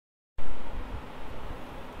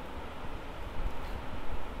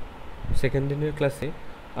Second দিনের ক্লাসে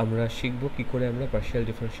আমরা শিখব কি করে আমরা partial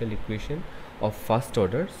differential equation of first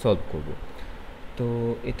order solve করব। তো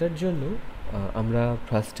এটার জন্য আমরা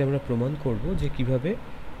ফার্স্টে প্রমাণ করব যে কিভাবে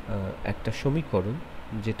একটা সমীকরণ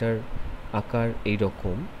যেটার আকার এই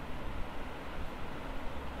রকম,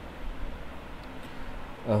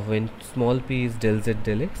 when small p is del z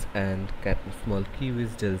del x and small q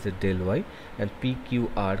is del z del y and p q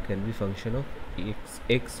r can be function of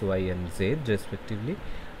x y and z respectively,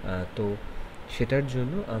 তো সেটার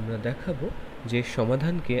জন্য আমরা দেখাবো যে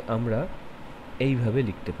সমাধানকে আমরা এইভাবে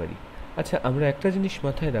লিখতে পারি। আচ্ছা, আমরা একটা জিনিস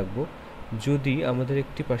মাথায় রাখবো, যদি আমাদের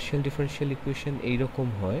একটি পার্শিয়াল ডিফারেনশিয়াল ইকুয়েশন এইরকম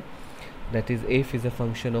হয়, that is f is a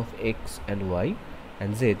function of x and y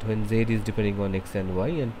and z when z is depending on x and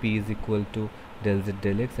y and p is equal to del z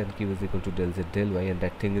del x and q is equal to del z del y and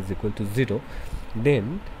that thing is equal to 0, then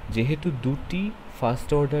যেহেতু দুটি first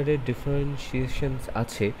অর্ডারের ডিফারেন্সিয়েশনস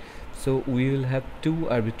আছে, so we will have two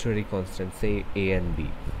arbitrary constants, say a and b,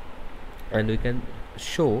 and we can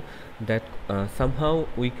show that somehow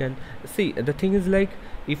we can see. The thing is, like,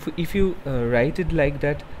 if you write it like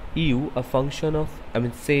that, u a function of,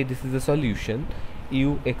 say this is the solution, u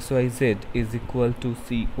x y z is equal to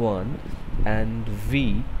c1 and v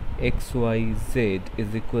x y z is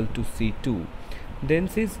equal to c2, then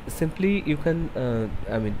simply you can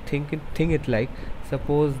think it like,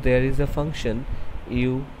 suppose there is a function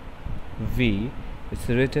u v, it's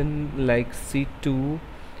written like c2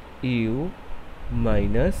 u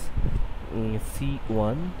minus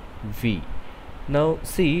c1 v. Now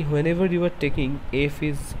see, whenever you are taking f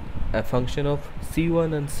is a function of c1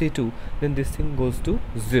 and c2, then this thing goes to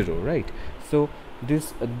 0, right? So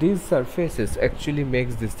these surfaces actually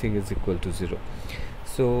makes this thing is equal to 0.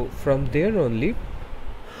 So from there only,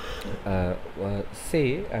 say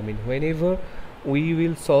whenever we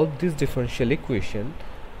will solve this differential equation,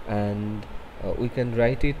 and we can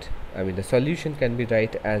write it, the solution can be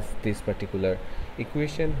write as this particular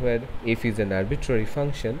equation where f is an arbitrary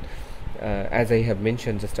function, as I have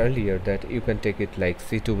mentioned just earlier, that you can take it like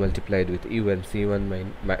c2 multiplied with u and c1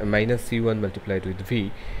 minus c1 multiplied with v,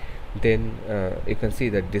 then you can see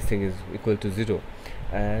that this thing is equal to 0,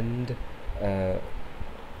 and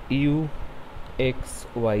u x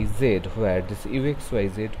y z, where this u x y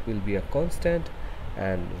z will be a constant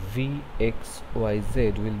and v x y z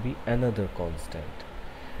will be another constant,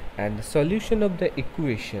 and the solution of the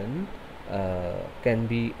equation can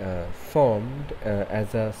be formed as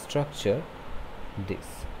a structure, this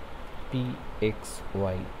p x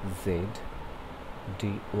y z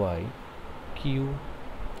dy q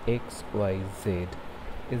x y z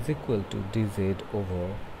is equal to dz over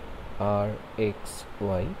r x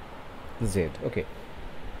y z. Okay,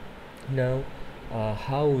 now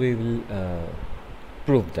how we will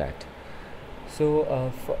prove that? So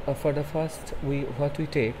for the first, what we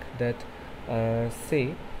take that, say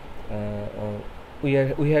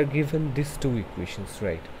we are given these two equations,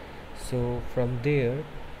 right? So from there,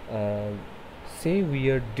 say we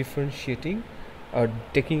are differentiating or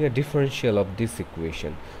taking a differential of this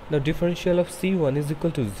equation. Now differential of c1 is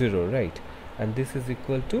equal to 0, right? And this is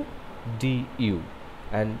equal to du,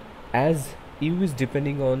 and as u is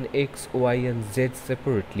depending on x, y and z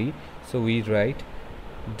separately, so we write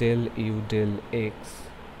del u del x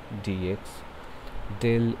dx,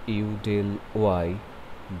 del u del y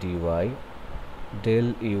dy, del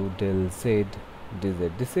u del z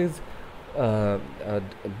dz. This is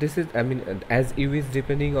as u is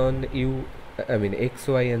depending on u, x,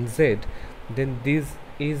 y and z, then this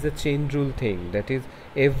is a chain rule thing, that is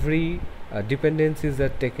every dependencies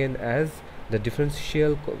are taken as the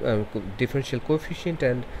differential coefficient,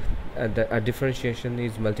 and the differentiation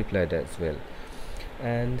is multiplied as well.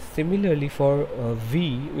 And similarly for v,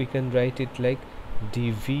 we can write it like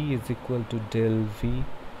dv is equal to del v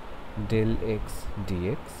del x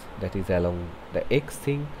dx, that is along the x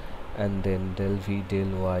thing, and then del v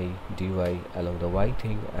del y dy along the y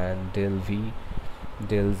thing, and del v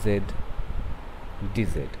del z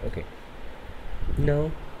dz. Okay,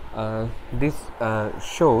 now this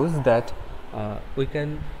shows that we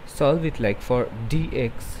can solve it like for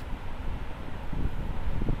dx.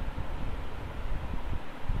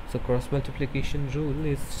 So cross multiplication rule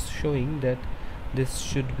is showing that this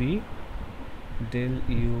should be del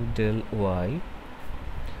u del y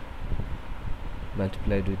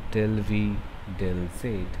multiplied with del v del z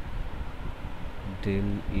del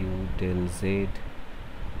u del z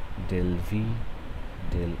del v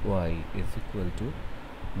del y is equal to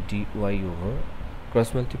dy over cross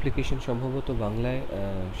multiplication সম্ভবত বাংলায়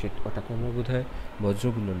ওটাকে আমরা বোধহয়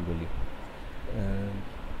বজ্রগুণন বলি।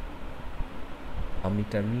 আমি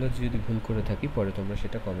terminology যদি ভুল করে থাকি পরে তোমরা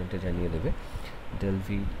সেটা কমেন্টে জানিয়ে দেবে। del v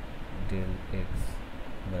del x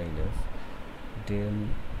minus del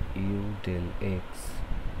u del x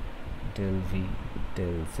del v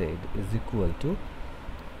del z is equal to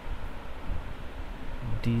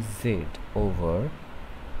dz over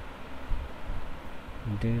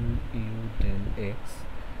del u del x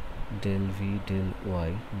del v del y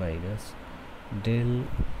minus del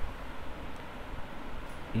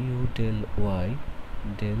u del y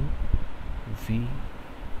del v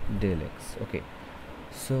del x. Okay,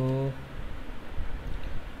 so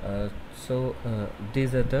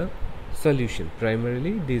these are the solution.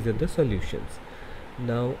 Primarily these are the solutions.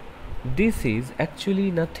 Now this is actually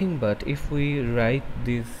nothing but, if we write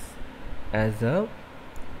this as a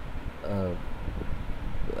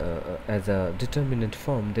determinant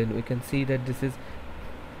form, then we can see that this is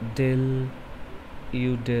del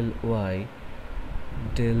u del y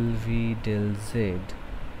del v del z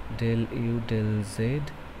del u del z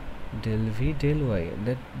del v del y, and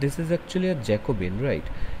that this is actually a Jacobian, right?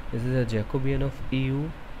 This is a Jacobian of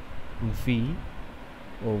u v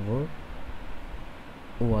over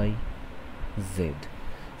y z.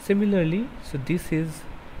 Similarly, so this is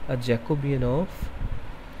a Jacobian of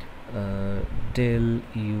del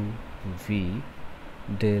u v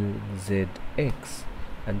del z x,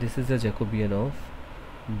 and this is a Jacobian of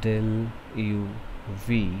del u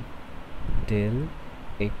v del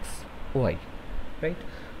x y, right?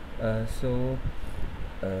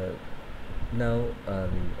 Now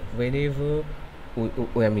whenever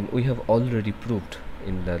we have already proved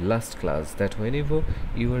in the last class that whenever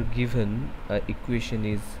you are given equation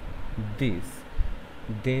is this,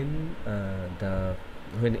 then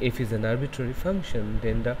when f is an arbitrary function,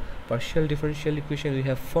 then the partial differential equation we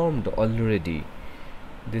have formed already,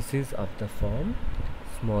 this is of the form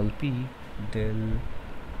small p del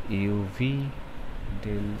u v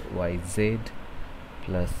del y z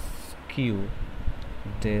plus q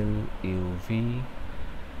del u v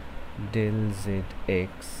del z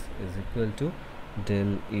x is equal to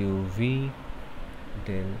del u v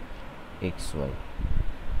del x y.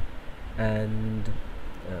 And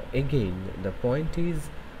again the point is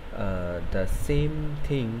the same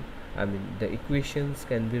thing. I mean, the equations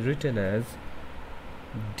can be written as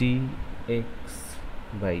dx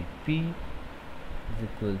by p is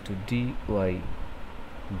equal to dy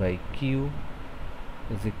by q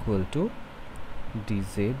is equal to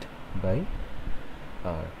dz by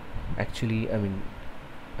r. Actually, I mean,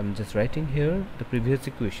 I'm just writing here the previous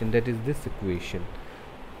equation, that is this equation.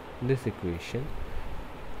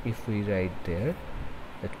 If we write there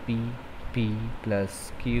that p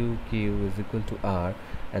plus q is equal to r,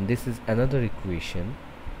 and this is another equation,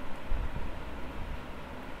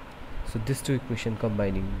 so these two equation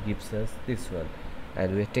combining gives us this one,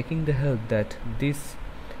 and we are taking the help that this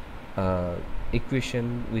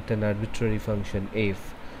equation with an arbitrary function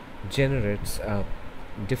f generates a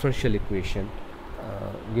differential equation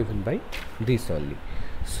given by this only.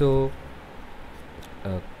 So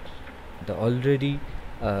the already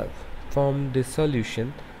formed this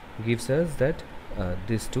solution gives us that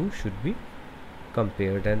these two should be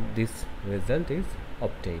compared, and this result is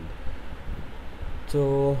obtained.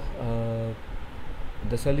 So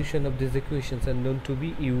the solution of these equations are known to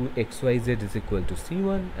be u xyz is equal to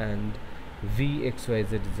c1 and v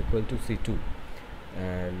xyz is equal to c2,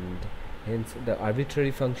 and hence the arbitrary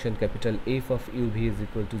function capital F of u v is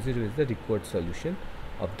equal to 0 is the required solution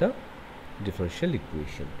of the differential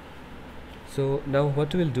equation. So now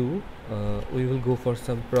what we will do, we will go for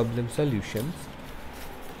some problem solutions.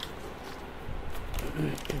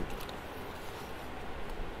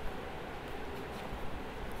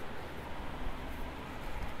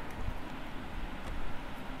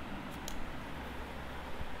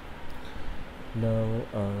 Now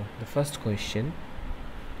the first question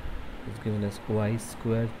is given as y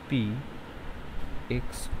square p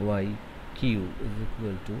x y q is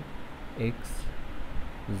equal to x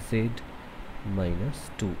z minus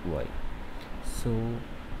 2y. So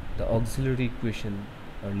the auxiliary equation,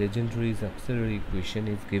 or legendary auxiliary equation,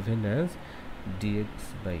 is given as dx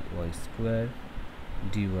by y square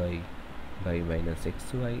dy by minus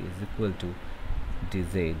xy is equal to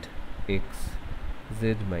dz x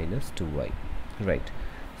z minus 2y, right?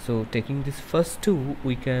 So taking this first two,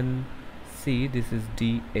 we can see this is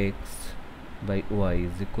dx by y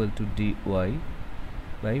is equal to dy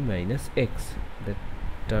by minus x, that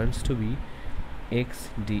turns to be x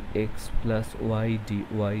dx plus y dy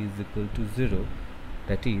is equal to 0,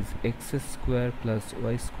 that is x square plus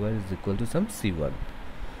y square is equal to some c1.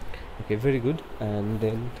 Okay, very good. And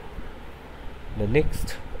then the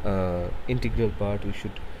next integral part we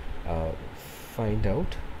should find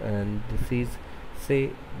out, and this is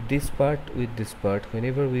say this part with this part,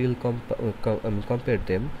 whenever we will compare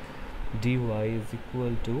them, dy is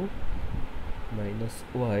equal to minus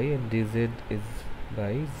y and dz is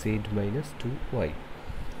by z minus 2y,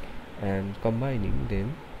 and combining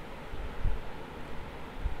them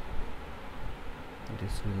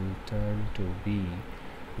this will turn to be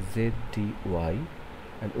z dy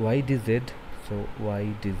and y dz, so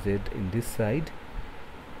y dz in this side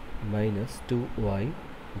minus 2y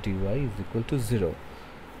dy is equal to 0,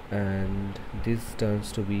 and this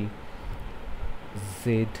turns to be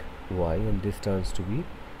zy and this turns to be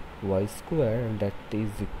y square, and that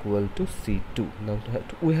is equal to c2. Now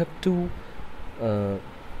we have two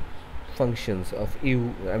functions of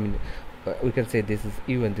u, we can say this is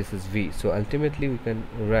u and this is v, so ultimately we can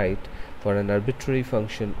write for an arbitrary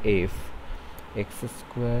function f x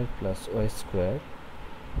square plus y square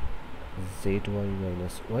zy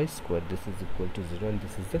minus y square, this is equal to 0, and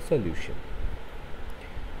this is the solution.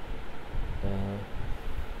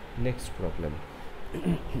 Next problem.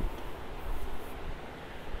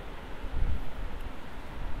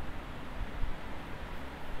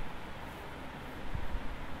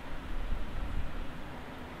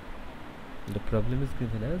 The problem is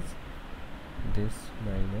given as this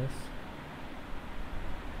minus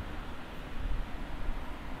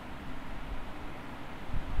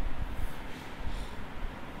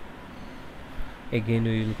again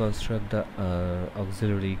we will construct the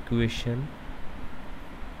auxiliary equation.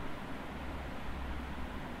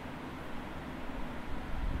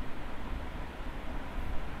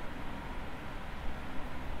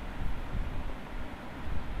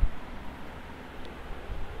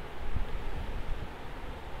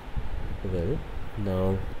 Well,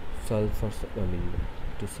 now solve for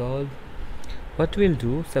to solve what we'll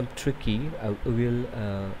do, some tricky, we will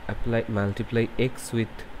multiply x with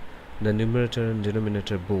the numerator and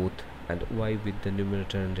denominator both, and y with the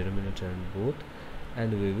numerator and denominator and both,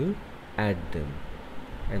 and we will add them,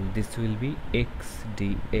 and this will be x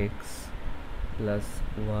dx plus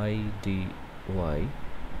y dy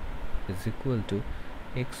is equal to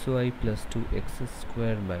xy plus 2x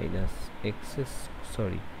square minus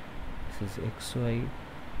this is xy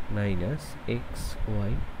minus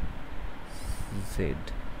xy z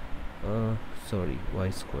y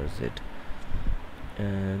square z,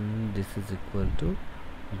 and this is equal to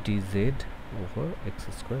dz over x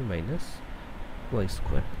square minus y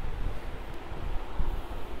square.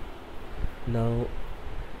 Now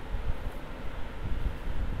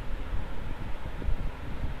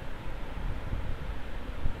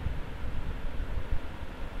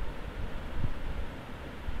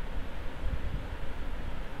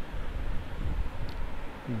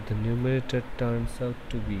the numerator turns out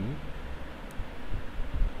to be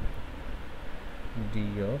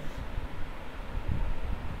d of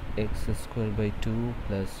x square by 2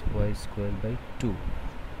 plus y square by 2,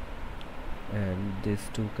 and this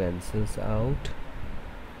 2 cancels out,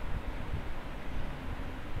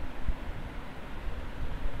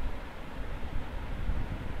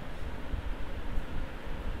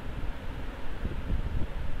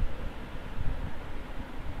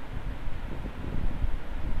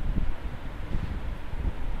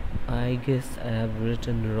 I guess I have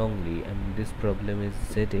written wrongly, and this problem is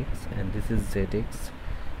zx and this is zx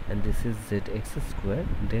and this is zx square,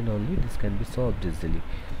 then only this can be solved easily.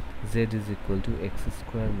 Z is equal to x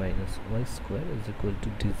square minus y square is equal to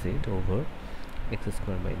dz over x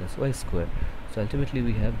square minus y square. So ultimately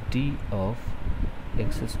we have d of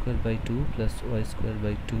x square by 2 plus y square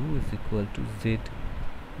by 2 is equal to z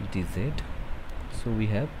dz. So we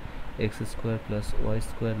have x square plus y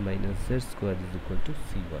square minus z square is equal to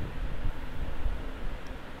c1.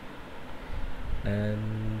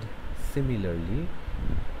 And similarly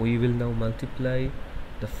we will now multiply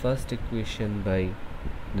the first equation by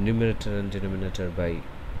the numerator and denominator by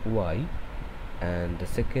y, and the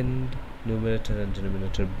second numerator and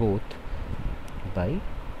denominator both by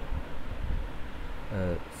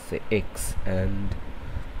say x, and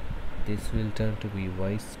this will turn to be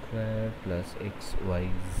y square plus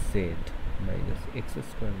xyz minus x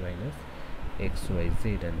square minus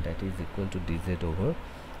xyz, and that is equal to dz over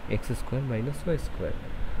x square minus y square,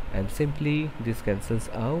 and simply this cancels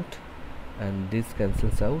out and this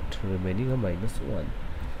cancels out, remaining a minus 1.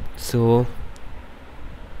 So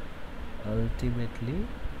ultimately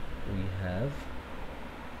we have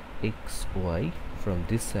xy from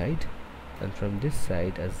this side and from this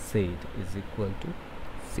side as z is equal to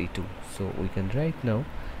c2. So we can write now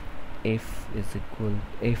f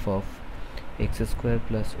of x square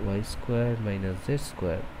plus y square minus z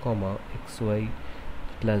square comma xy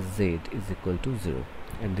plus z is equal to 0,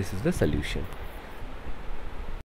 and this is the solution.